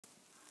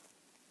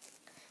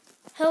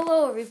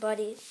Hello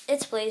everybody,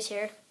 it's Blaze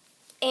here,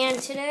 and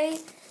today,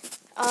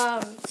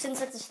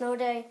 since it's a snow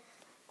day,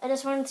 I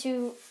just wanted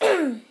to,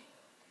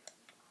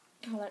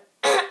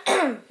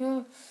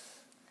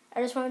 I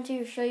just wanted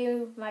to show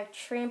you my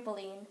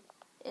trampoline.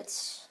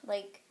 It's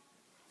like,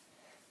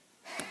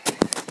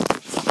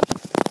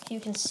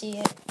 you can see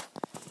it,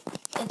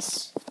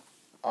 it's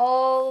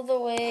all the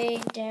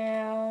way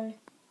down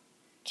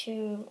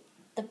to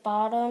the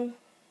bottom,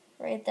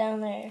 right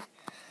down there.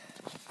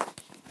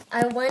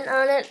 I went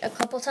on it a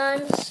couple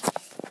times,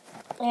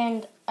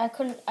 and I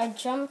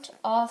jumped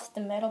off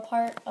the metal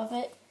part of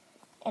it,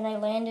 and I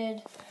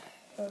landed,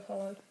 I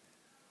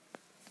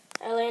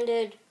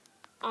landed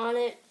on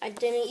it. I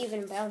didn't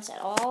even bounce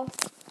at all.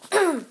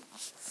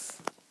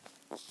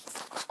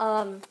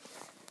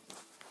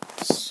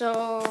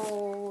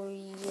 So,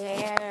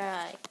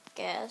 yeah, I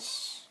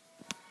guess.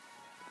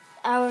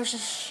 I was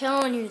just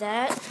showing you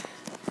that.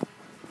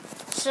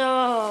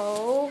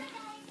 So...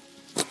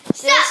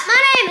 My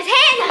name is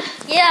Hannah.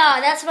 Yeah,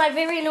 that's my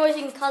very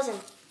noisy cousin.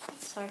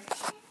 Sorry.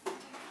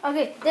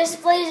 Okay, this is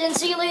Blaze, and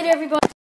see you later, everybody.